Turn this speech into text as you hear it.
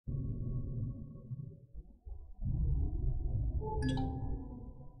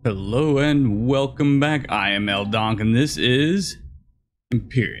Hello and welcome back. I am Donk and this is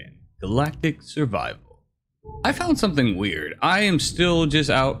Empyrion Galactic Survivor. I found something weird. I am still just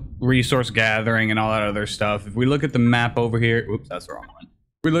out resource gathering and all that other stuff. If we look at the map over here, oops, that's the wrong one.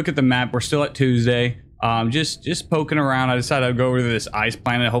 If we look at the map, we're still at Tuesday. Just poking around. I decided I'd go over to this ice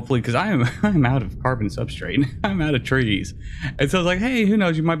planet, hopefully, because I'm out of carbon substrate. I'm out of trees. And so I was like, hey, who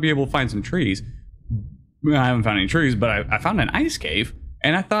knows? You might be able to find some trees. I haven't found any trees, but I found an ice cave.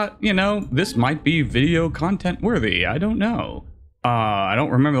 And I thought, you know, this might be video content worthy. I don't know. I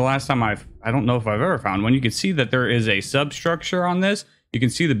don't remember the last time I don't know if I've ever found one. You can see that there is a substructure on this. You can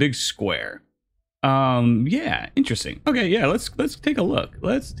see the big square. Yeah, interesting. Okay, yeah, let's take a look.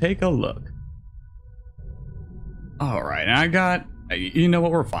 Let's take a look. All right, and I got, you know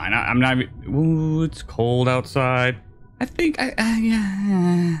what, we're fine. I'm not, ooh, it's cold outside. I think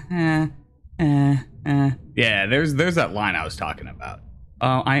yeah, there's that line I was talking about.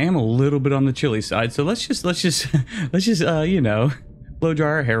 I am a little bit on the chilly side, so let's just you know, blow dry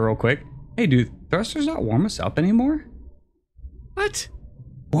our hair real quick. Hey, dude, thrusters not warm us up anymore? What?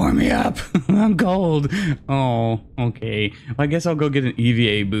 Warm me up. I'm cold. Oh, okay. Well, I guess I'll go get an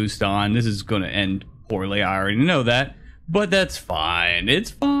EVA boost on. This is gonna end poorly. I already know that, but that's fine. It's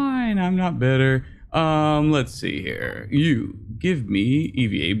fine. I'm not bitter. Let's see here. You give me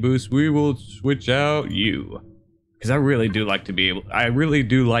EVA boost. We will switch out you. Because I really do like to be able, I really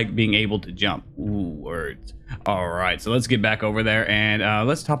do like being able to jump. Ooh, words. All right, so let's get back over there and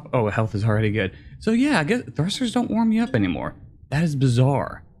let's top, oh, health is already good. So yeah, I guess thrusters don't warm me up anymore. That is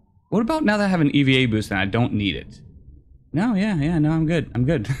bizarre. What about now that I have an EVA boost and I don't need it? No, yeah, no, I'm good. I'm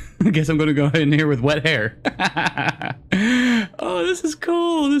good. I guess I'm gonna go in here with wet hair. Oh, this is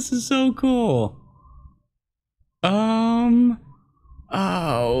cool. This is so cool.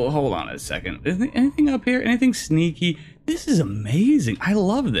 Oh, hold on a second. Is there anything up here? Anything sneaky? This is amazing. I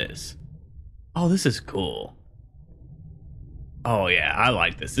love this. Oh, this is cool. Oh yeah, I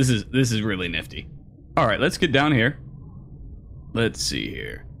like this. This is really nifty. All right, let's get down here. Let's see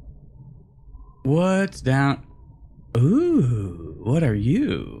here. What's down? Ooh, what are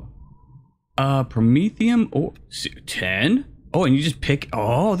you? Promethium or 10? Oh, and you just pick.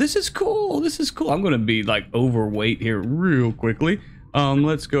 Oh, this is cool. This is cool. I'm gonna be like overweight here real quickly.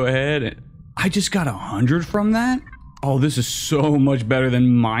 Let's go ahead and I just got 100 from that. Oh, this is so much better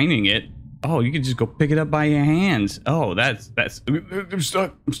than mining it. Oh, you can just go pick it up by your hands. Oh, that's I'm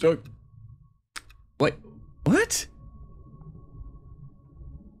stuck. I'm stuck. Wait, what?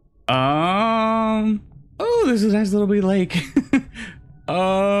 Oh, there's a nice little bitty lake.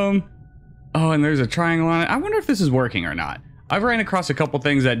 Oh, and there's a triangle on it. I wonder if this is working or not. I've ran across a couple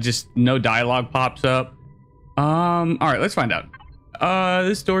things that just no dialogue pops up. All right, let's find out.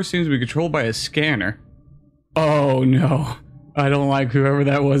 This door seems to be controlled by a scanner. Oh no, I don't like whoever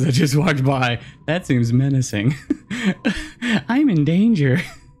that was that just walked by. That seems menacing. I'm in danger.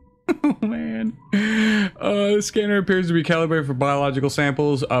 Oh man. The scanner appears to be calibrated for biological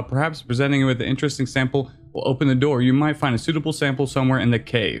samples. Perhaps presenting it with an interesting sample will open the door. You might find a suitable sample somewhere in the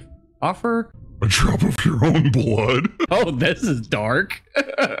cave. Offer a drop of your own blood. Oh, this is dark.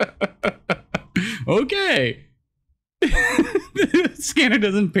 Okay. The scanner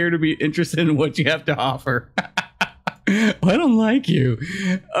doesn't appear to be interested in what you have to offer. Well, I don't like you.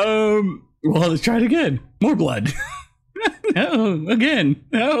 Well, let's try it again. More blood. No, again.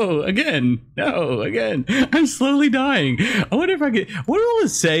 No, again. No, again. I'm slowly dying. I wonder if I get, what will it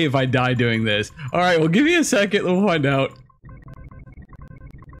say if I die doing this? All right, well, give me a second. We'll find out.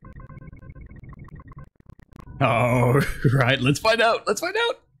 All right, let's find out. Let's find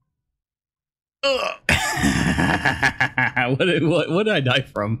out. What did I die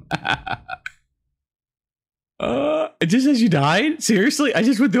from? It just says you died? Seriously? I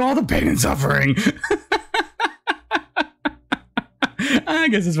just went through all the pain and suffering. I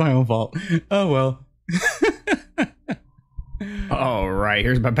guess it's my own fault. Oh well. All right,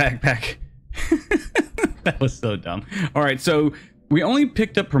 here's my backpack. That was so dumb. All right, so we only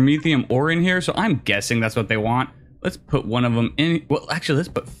picked up promethium ore in here, so I'm guessing that's what they want. Let's put one of them in. Well, actually, let's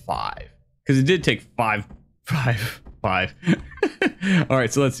put 5. Because it did take 5. All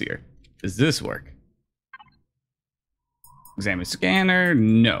right, so let's see here. Does this work? Examine scanner.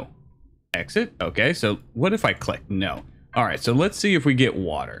 No. Exit. Okay, so what if I click no? All right, so let's see if we get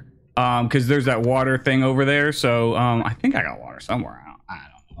water. Because there's that water thing over there. So I think I got water somewhere. I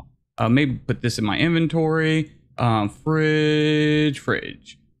don't know. Maybe put this in my inventory. Fridge.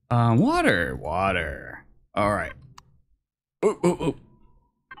 Water. All right. Ooh.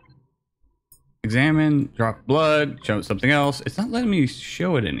 Examine, drop blood, show it something else. It's not letting me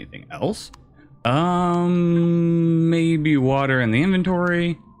show it anything else. Maybe water in the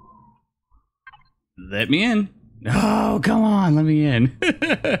inventory. Let me in. Oh, come on, let me in.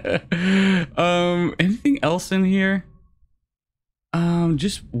 Anything else in here?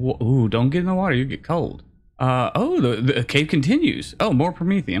 Ooh, don't get in the water, you get cold. Oh, the cave continues. Oh, more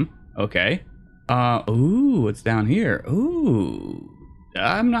promethium. Okay. Ooh, what's down here? Ooh,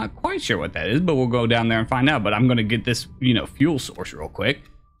 I'm not quite sure what that is, but we'll go down there and find out. But I'm gonna get this, fuel source real quick.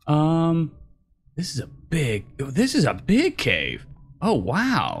 This is a big cave. Oh,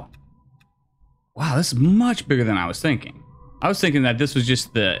 wow. Wow, this is much bigger than I was thinking. I was thinking that this was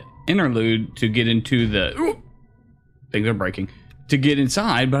just the interlude to get into the... Ooh, things are breaking. To get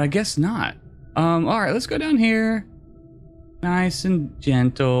inside, but I guess not. All right, let's go down here. Nice and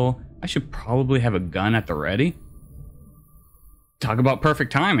gentle. I should probably have a gun at the ready. Talk about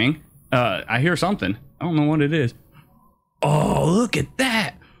perfect timing. I hear something. I don't know what it is. Oh, look at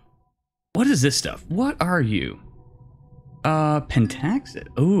that. What is this stuff? What are you? Pentaxid.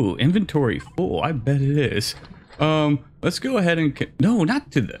 Ooh, inventory full. I bet it is. Let's go ahead and... No,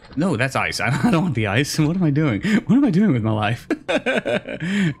 not to the... No, that's ice. I don't want the ice. What am I doing? What am I doing with my life?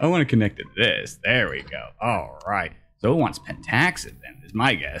 I want to connect it to this. There we go. All right. So it wants Pentaxid then, is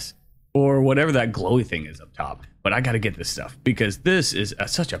my guess. Or whatever that glowy thing is up top. But I got to get this stuff because this is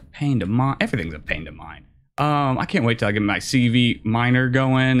such a pain to mine. Everything's a pain to mine. I can't wait till I get my CV miner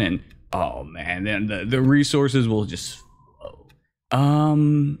going. And, oh, man, then the resources will just flow.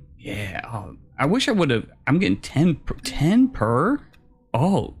 Yeah. Oh, I wish I would have. I'm getting 10 per.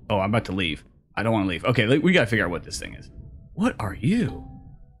 Oh, I'm about to leave. I don't want to leave. Okay, we got to figure out what this thing is. What are you?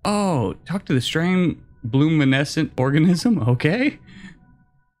 Oh, talk to the strange luminescent organism. Okay.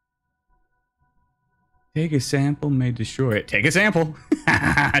 Take a sample, may destroy it. Take a sample.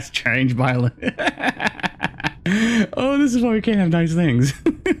 Strange violent. Oh, this is why we can't have nice things.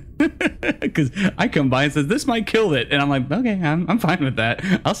 Because I come by and says, this might kill it. And I'm like, okay, I'm fine with that.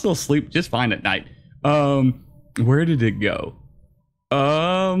 I'll still sleep just fine at night. Where did it go?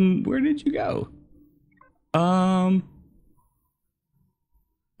 Where did you go? Oh,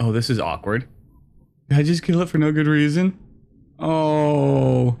 this is awkward. Did I just kill it for no good reason?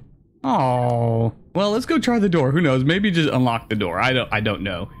 Oh. Well, let's go try the door. Who knows? Maybe just unlock the door. I don't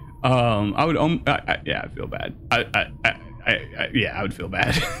know. I would yeah, I feel bad. Yeah, I would feel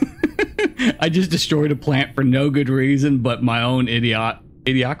bad. I just destroyed a plant for no good reason, but my own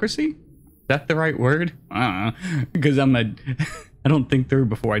idiocracy? Is that the right word? Because I don't think through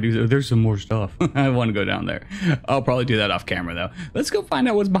before I do so. There's some more stuff. I want to go down there. I'll probably do that off camera though. Let's go find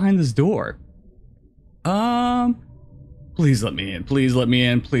out what's behind this door. Please let me in. Please let me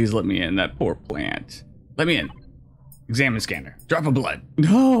in. Please let me in. That poor plant. Let me in. Examine scanner. Drop of blood.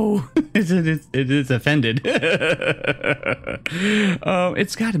 No, it is offended.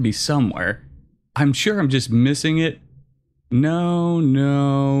 It's got to be somewhere. I'm sure I'm just missing it.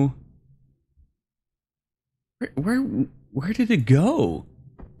 No. Where did it go?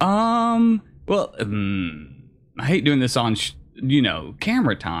 Well, I hate doing this on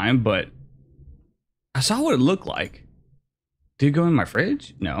camera time, but I saw what it looked like. Did it go in my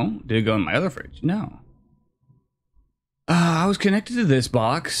fridge? No. Did it go in my other fridge? No. I was connected to this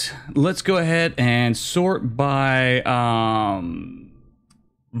box. Let's go ahead and sort by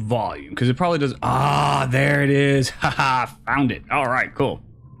volume, because it probably does. There it is. Haha, found it. All right, cool.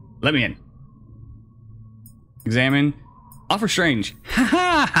 Let me in. Examine. Offer strange.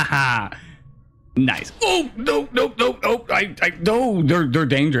 Ha. Nice. Oh, no. No, they're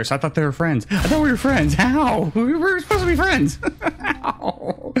dangerous. I thought they were friends. I thought we were friends. How? We were supposed to be friends.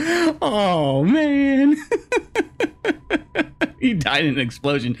 Oh, man. He died in an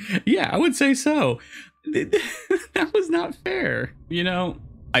explosion. Yeah, I would say so. That was not fair.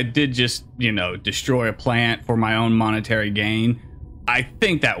 I did just, destroy a plant for my own monetary gain. I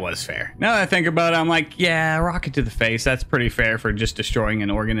think that was fair. Now that I think about it, I'm like, yeah, rocket to the face. That's pretty fair for just destroying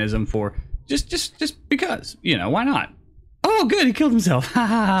an organism for just because, why not? Oh, good. He killed himself.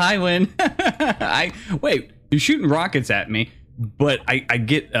 I win. Wait, you're shooting rockets at me, but I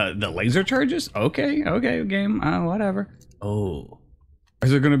get the laser charges. Okay, game. Whatever. Oh, is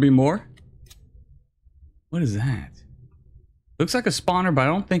there going to be more? What is that? Looks like a spawner, but I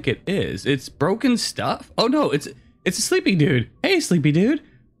don't think it is. It's broken stuff. Oh no, it's a sleepy dude. Hey, sleepy dude.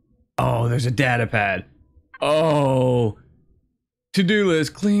 Oh, there's a data pad. Oh, to-do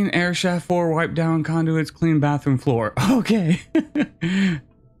list: clean air shaft floor, wipe down conduits, clean bathroom floor. Okay.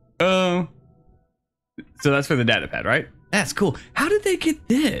 So that's for the data pad, right? That's cool. How did they get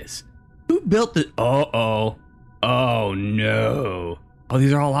this? Who built it? Oh no. Oh,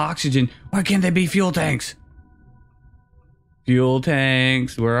 these are all oxygen. Why can't they be fuel tanks? Fuel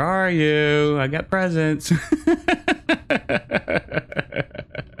tanks, where are you? I got presents.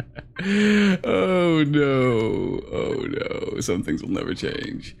 Oh no. Oh no. Some things will never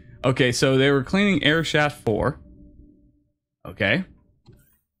change. Okay, so they were cleaning air shaft 4. Okay.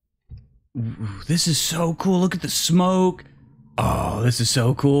 Ooh, this is so cool. Look at the smoke. Oh, this is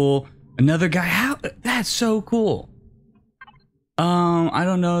so cool. Another guy. How? That's so cool. I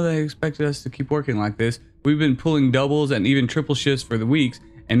don't know they expected us to keep working like this. We've been pulling doubles and even triple shifts for the weeks,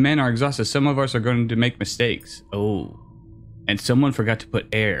 and men are exhausted. Some of us are going to make mistakes. Oh. And someone forgot to put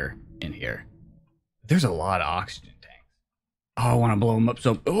air in here. There's a lot of oxygen tanks. Oh, I want to blow them up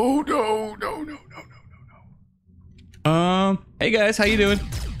so... Oh, no, no, no, no, no, no, no. Hey guys, how you doing?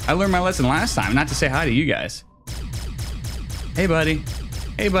 I learned my lesson last time, not to say hi to you guys. Hey, buddy.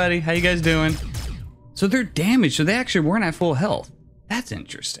 Hey, buddy, how you guys doing? So they're damaged, so they actually weren't at full health. That's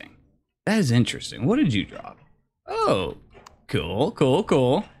interesting. That is interesting. What did you drop? Oh, cool, cool,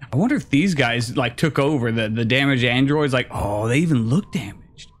 cool. I wonder if these guys like took over the damaged androids. Like, oh, they even look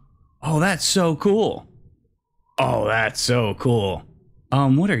damaged. Oh, that's so cool. Oh, that's so cool.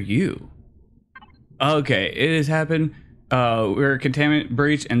 What are you? Okay, it has happened. We're a contaminant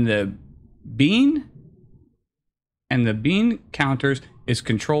breach, and the bean counters is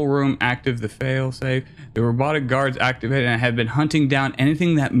control room active. The fail safe. The robotic guards activated and have been hunting down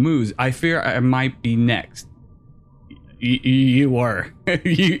anything that moves. I fear I might be next. You were.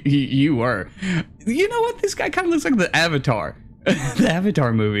 you were. You know what? This guy kind of looks like the Avatar. The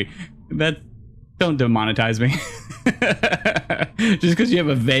Avatar movie. Don't demonetize me. Just because you have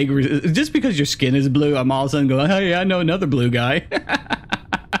a vague... Just because your skin is blue, I'm all of a sudden going, hey, I know another blue guy.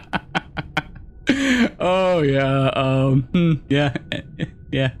 Oh, yeah. Yeah.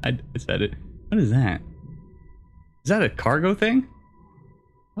 Yeah, I said it. What is that? Is that a cargo thing?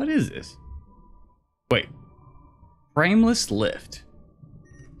 What is this? Wait. Frameless lift.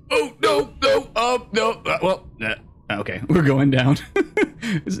 Oh, no, no, no. Well, okay, we're going down.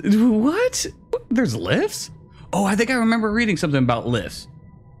 What? There's lifts? Oh, I think I remember reading something about lifts.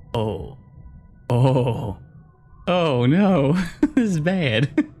 Oh. Oh. Oh, no. This is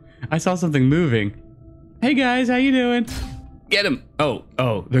bad. I saw something moving. Hey, guys, how you doing? Get him. Oh,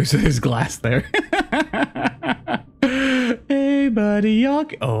 there's glass there. Hey, buddy, y'all.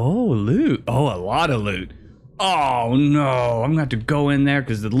 Oh, loot. Oh, a lot of loot. Oh, no. I'm going to have to go in there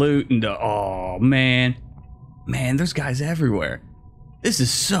because the loot and the... Oh, man. Man, there's guys everywhere. This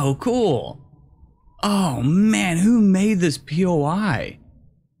is so cool. Oh, man. Who made this POI?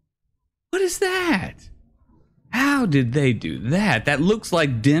 What is that? How did they do that? That looks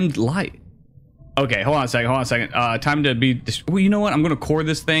like dimmed light. Okay, hold on a second. Time to be... Well, you know what? I'm going to core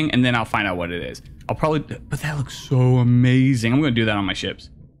this thing, and then I'll find out what it is. I'll probably... But that looks so amazing. I'm going to do that on my ships.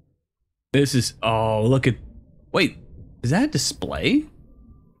 This is... Oh, look at... Wait, is that a display?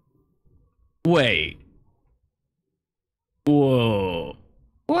 Wait. Whoa.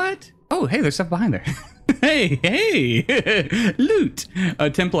 What? Oh, hey, there's stuff behind there. Hey. Loot. A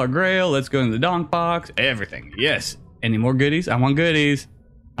Templar Grail. Let's go in the donk box. Everything. Yes. Any more goodies? I want goodies.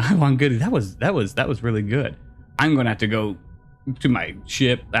 I want goodies. That was really good. I'm going to have to go to my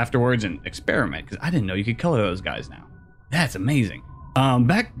ship afterwards and experiment because I didn't know you could color those guys now. That's amazing.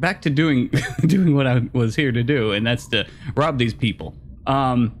 Back to doing what I was here to do, and that's to rob these people.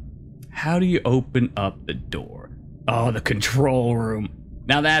 How do you open up the door? Oh, the control room.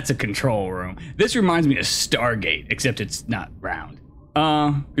 Now that's a control room. This reminds me of Stargate, except it's not round.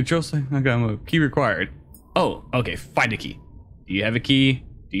 Control sign. Okay, key required. Oh, okay. Find a key. Do you have a key?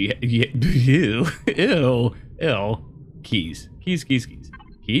 Do you? Ew. Keys.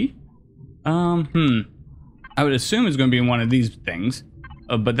 Key? I would assume it's going to be in one of these things,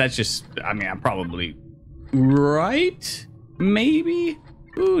 but that's just, I mean, I'm probably right? Maybe?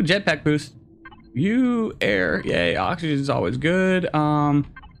 Ooh, jetpack boost. Air, yay, oxygen's always good. I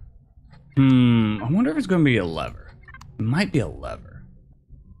wonder if it's going to be a lever. It might be a lever.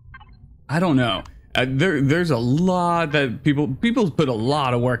 I don't know. There's a lot that people put a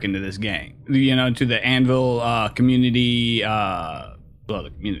lot of work into this game, you know, to the Anvil community, the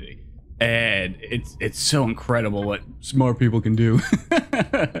community. And it's so incredible what smart people can do.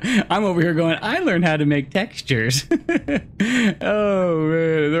 I'm over here going, I learned how to make textures. Oh,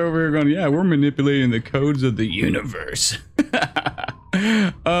 man. They're over here going, yeah, we're manipulating the codes of the universe.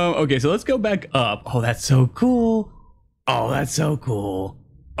 Okay, so let's go back up. Oh, that's so cool. Oh, that's so cool.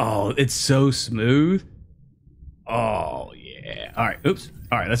 Oh, it's so smooth. Oh, yeah. All right, oops.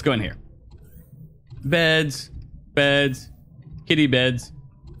 All right, let's go in here. Beds. Kitty beds.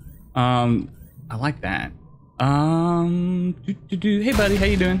 I like that. Hey buddy, how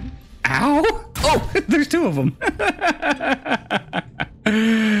you doing? Ow! Oh, there's two of them.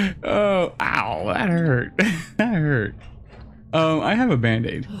 Oh, ow, that hurt. That hurt. I have a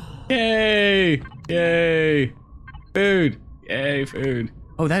band-aid. Yay! Yay! Food! Yay, food.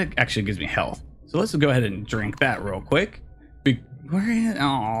 Oh, that actually gives me health. So let's go ahead and drink that real quick. Where is it?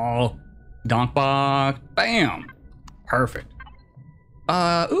 Oh, donk box. Bam! Perfect.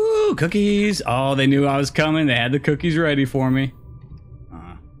 Ooh, cookies. Oh, they knew I was coming. They had the cookies ready for me.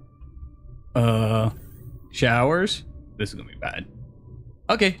 Showers. This is gonna be bad.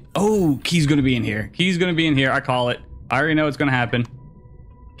 Okay. Oh, key's gonna be in here. Key's gonna be in here. I call it. I already know it's gonna happen.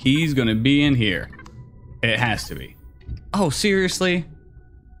 Key's gonna be in here. It has to be. Oh, seriously?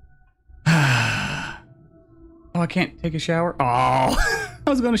 Oh, I can't take a shower? Oh, I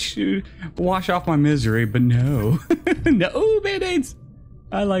was gonna wash off my misery, but no. No, Band-Aids.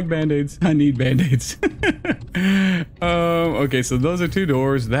 I like Band-Aids. I need Band-Aids. Okay, so those are two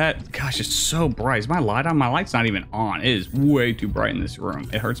doors. That, gosh, it's so bright. Is my light on? My light's not even on. It is way too bright in this room.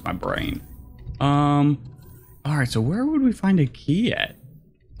 It hurts my brain. All right, so where would we find a key at?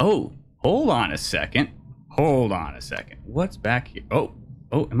 Oh, hold on a second. Hold on a second. What's back here? Oh,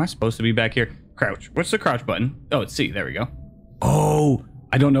 am I supposed to be back here? Crouch. What's the crouch button? Oh, it's C. There we go. Oh,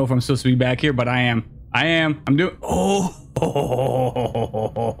 I don't know if I'm supposed to be back here, but I am. I'm doing. Oh,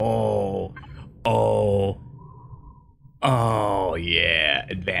 yeah.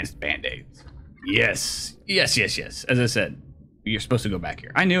 Advanced Band-Aids. Yes. As I said, you're supposed to go back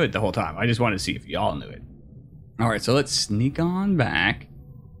here. I knew it the whole time. I just wanted to see if y'all knew it. All right, so let's sneak on back.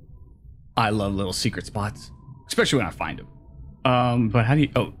 I love little secret spots, especially when I find them. But how do you?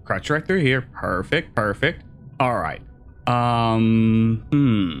 Oh, crouch right through here. Perfect. All right.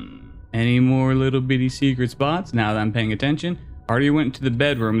 Any more little bitty secret spots now that I'm paying attention? Already went to the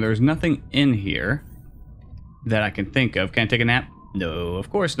bedroom. There's nothing in here that I can think of. Can I take a nap? No, of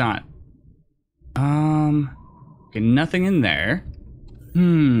course not. Okay, nothing in there.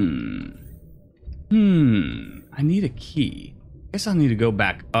 I need a key. Guess I'll need to go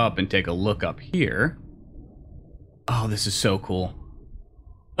back up and take a look up here. Oh, this is so cool.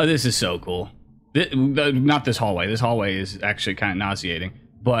 Oh, this is so cool. Not this hallway. This hallway is actually kind of nauseating.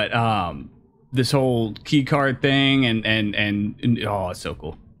 But this whole key card thing and oh, it's so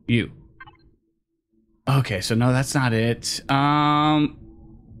cool. Okay, so no, that's not it.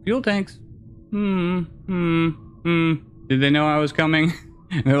 Fuel tanks. Did they know I was coming?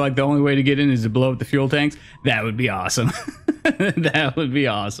 They're like, the only way to get in is to blow up the fuel tanks. That would be awesome. That would be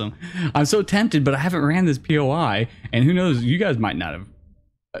awesome. I'm so tempted, but I haven't ran this POI, and who knows? You guys might not have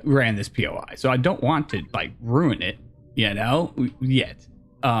ran this POI, so I don't want to like ruin it, you know, yet.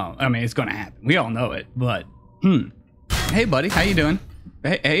 I mean, it's gonna happen. We all know it, but hey, buddy, how you doing?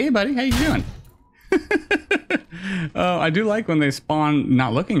 Hey, buddy, how you doing? I do like when they spawn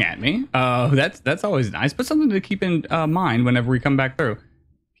not looking at me. That's always nice, but something to keep in mind whenever we come back through.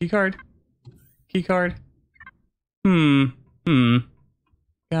 Keycard.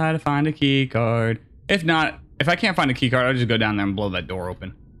 Gotta find a keycard. If I can't find a keycard, I'll just go down there and blow that door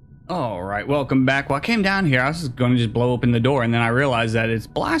open. All right, welcome back. Well, I came down here. I was just going to just blow open the door, and then I realized that it's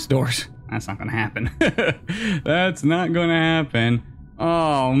blast doors. That's not going to happen. That's not going to happen.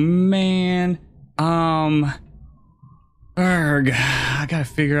 Oh man. I gotta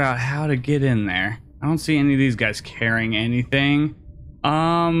figure out how to get in there. I don't see any of these guys carrying anything.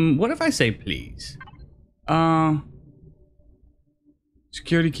 What if I say please?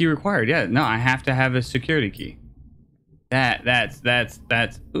 Security key required. Yeah, no, I have to have a security key. That's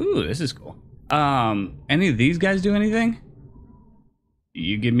ooh, this is cool. Any of these guys do anything?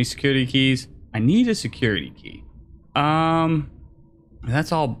 You give me security keys. I need a security key.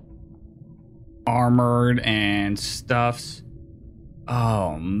 That's all armored and stuffs.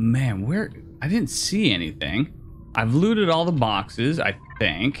 Oh man, where? I didn't see anything. I've looted all the boxes, I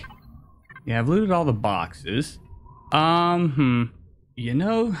think. Yeah, I've looted all the boxes. You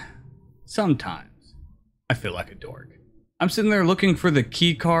know, sometimes I feel like a dork. I'm sitting there looking for the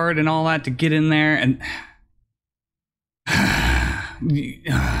key card and all that to get in there, and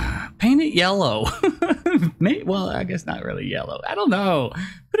paint it yellow. Well, I guess not really yellow. I don't know.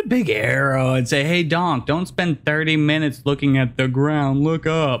 Put a big arrow and say, hey, Donk, don't spend 30 minutes looking at the ground. Look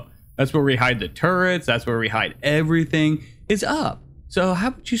up. That's where we hide the turrets. That's where we hide everything. It's up. So how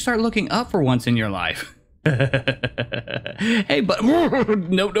about you start looking up for once in your life? Hey, but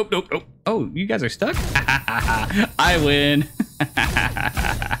nope. Oh, you guys are stuck? I win.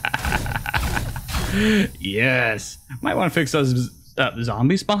 Yes. Might want to fix those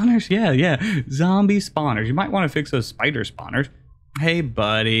zombie spawners. Yeah. Zombie spawners. You might want to fix those spider spawners. Hey,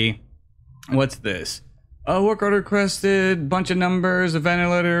 buddy. What's this? Work order requested. Bunch of numbers. A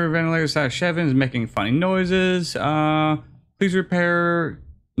ventilator /7 is making funny noises. Please repair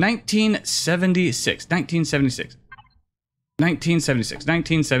 1976. 1976. 1976.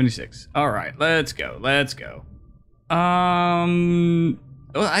 1976. All right, let's go. Let's go. Well,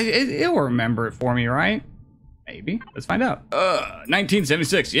 it'll remember it for me, right? Maybe. Let's find out.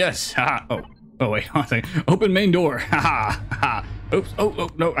 1976. Yes. Oh, wait. Hold on a second. Open main door. Ha. Oops. Oh,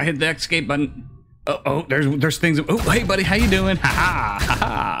 no. I hit the escape button. Oh, there's things. Oh, hey, buddy. How you doing?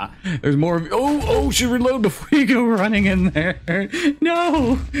 Ha. There's more of you. Oh, should reload before you go running in there.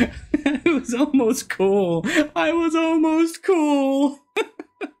 No. It was almost cool. I was almost cool.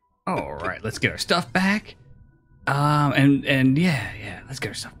 All right. Let's get our stuff back. And yeah. Let's get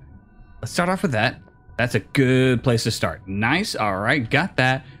our stuff back. Let's start off with that. That's a good place to start. Nice. All right. Got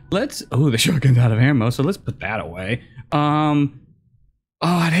that. The shotgun's out of ammo, so let's put that away. Oh,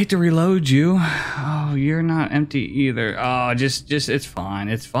 I'd hate to reload you. Oh, you're not empty either. Oh, just, it's fine.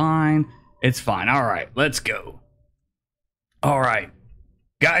 It's fine. It's fine. All right, let's go. All right.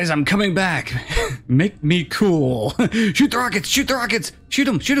 Guys, I'm coming back. Make me cool. Shoot the rockets. Shoot the rockets. Shoot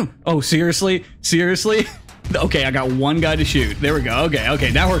them. Oh, seriously? Seriously? Okay, I got one guy to shoot. There we go.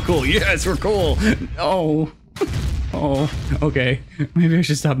 Okay, now we're cool. Yes, we're cool. Oh, okay. Maybe I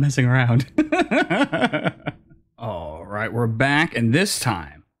should stop messing around. All right, we're back, and this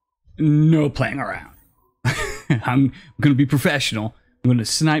time, no playing around. I'm gonna be professional. I'm gonna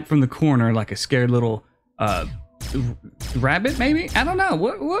snipe from the corner like a scared little rabbit, maybe? I don't know.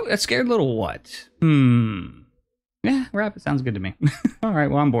 What? A scared little what? Yeah, rabbit sounds good to me. All right,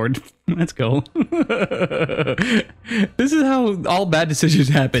 well, I'm bored. Let's go. This is how all bad decisions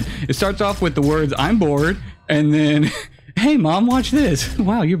happen. It starts off with the words, I'm bored, and then, hey, Mom, watch this.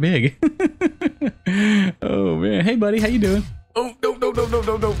 Wow, you're big. Oh, man. Hey, buddy, how you doing? Oh, no.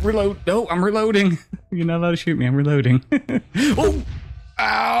 Reload. No, I'm reloading. You're not allowed to shoot me. I'm reloading. Oh!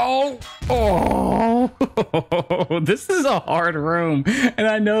 Ow! Oh! This is a hard room, and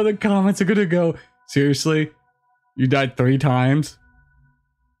I know the comments are gonna go, seriously? You died 3 times?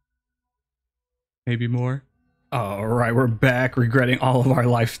 Maybe more? All right, we're back, regretting all of our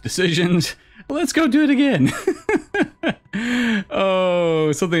life decisions. Let's go do it again.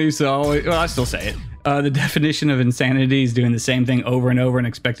 Oh, something you used to always... Well, I still say it. The definition of insanity is doing the same thing over and over and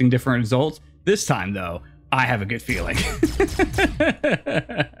expecting different results. This time, though, I have a good feeling.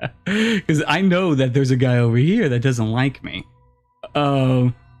 Because I know that there's a guy over here that doesn't like me.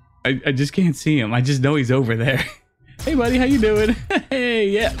 I just can't see him. I just know he's over there. Hey, buddy, how you doing? Hey,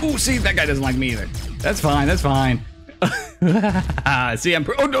 yeah. Oh, see, that guy doesn't like me either. That's fine. See,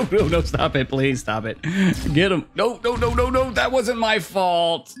 oh, no, stop it. Please stop it. Get him. No. That wasn't my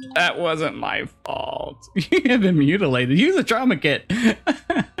fault. You have been mutilated. Use a trauma kit.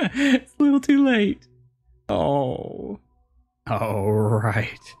 It's a little too late. Oh. All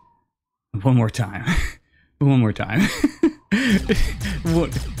right. One more time. But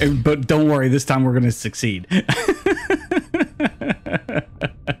don't worry, this time we're gonna succeed.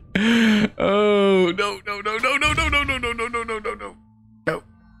 Oh, no.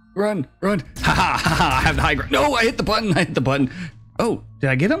 Run. Ha. I have the high ground. No, I hit the button. Oh, did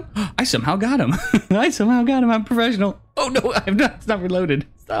I get him? I somehow got him. I'm professional. Oh, no, it's not reloaded.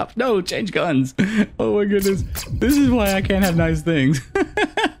 Stop. No, change guns. Oh, my goodness. This is why I can't have nice things.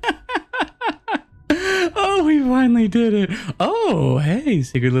 Oh, we finally did it. Oh, hey,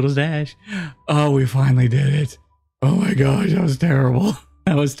 secret little stash. Oh, we finally did it. Oh, my gosh, that was terrible.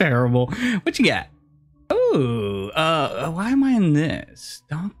 What you got? Oh, why am I in this?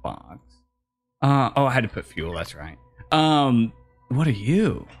 Stock box. Oh, I had to put fuel, that's right. What are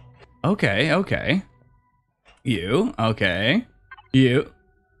you? Okay. You, okay. You.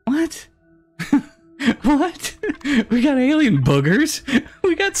 What? What? We got alien boogers?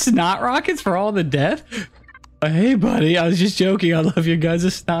 We got snot rockets for all the death? Hey, buddy, I was just joking. I love your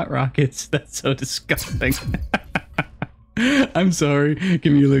guys' snot rockets. That's so disgusting. I'm sorry.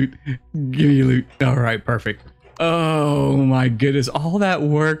 Give me your loot. All right, perfect. Oh, my goodness. All that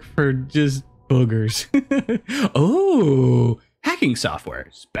work for just boogers. Oh, hacking software.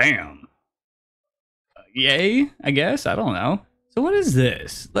 Spam. Yay, I guess. I don't know. So what is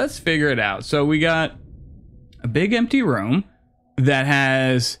this? Let's figure it out. So we got a big empty room that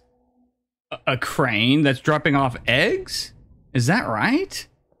has a crane that's dropping off eggs. Is that right?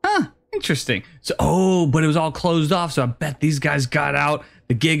 Huh, interesting. So, but it was all closed off. So I bet these guys got out.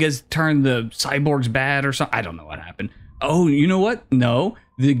 The Gigas turned the cyborgs bad or something. I don't know what happened. Oh, you know what? No,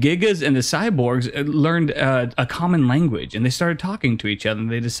 the Gigas and the cyborgs learned a common language, and they started talking to each other,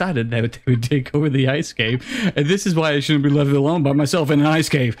 and they decided that they would take over the ice cave. And this is why I shouldn't be left alone by myself in an ice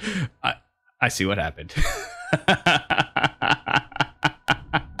cave. I see what happened.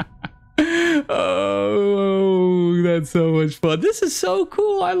 Oh, that's so much fun. This is so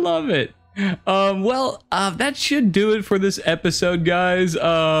cool. I love it. Well, that should do it for this episode, guys.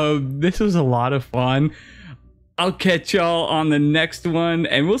 This was a lot of fun. I'll catch y'all on the next one,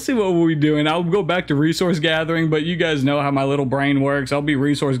 and we'll see what we're doing. I'll go back to resource gathering, but you guys know how my little brain works. I'll be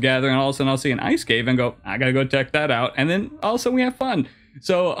resource gathering, and all of a sudden I'll see an ice cave and go, I gotta go check that out. And then also we have fun.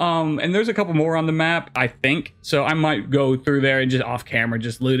 So, and there's a couple more on the map, I think. So I might go through there and just off camera,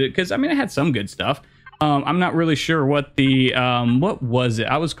 just loot it. Because, I mean, I had some good stuff. I'm not really sure what the, what was it?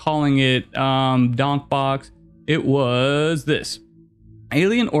 I was calling it, Donk Box. It was this.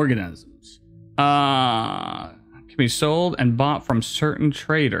 Alien organisms. Can be sold and bought from certain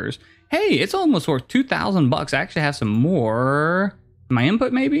traders. Hey, it's almost worth 2,000 bucks. I actually have some more. My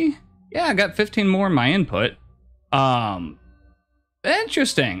input, maybe? Yeah, I got 15 more in my input.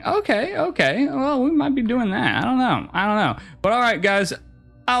 Interesting. Okay. Well, we might be doing that. I don't know. But all right, guys,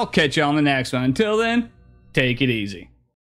 I'll catch you on the next one. Until then, take it easy.